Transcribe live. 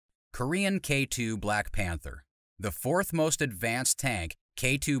Korean K2 Black Panther. The fourth most advanced tank,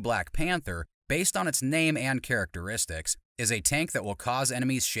 K2 Black Panther, based on its name and characteristics, is a tank that will cause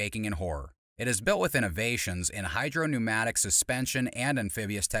enemies shaking in horror. It is built with innovations in hydropneumatic suspension and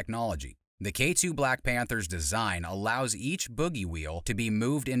amphibious technology. The K2 Black Panther's design allows each boogie wheel to be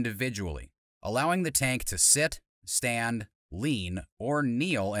moved individually, allowing the tank to sit, stand, lean, or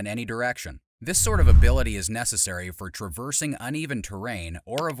kneel in any direction. This sort of ability is necessary for traversing uneven terrain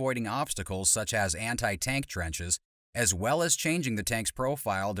or avoiding obstacles such as anti-tank trenches, as well as changing the tank's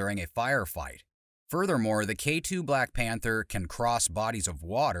profile during a firefight. Furthermore, the K2 Black Panther can cross bodies of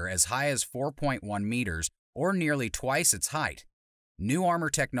water as high as 4.1 meters or nearly twice its height. New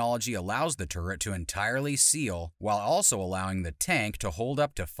armor technology allows the turret to entirely seal while also allowing the tank to hold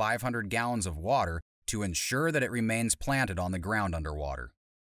up to 500 gallons of water to ensure that it remains planted on the ground underwater.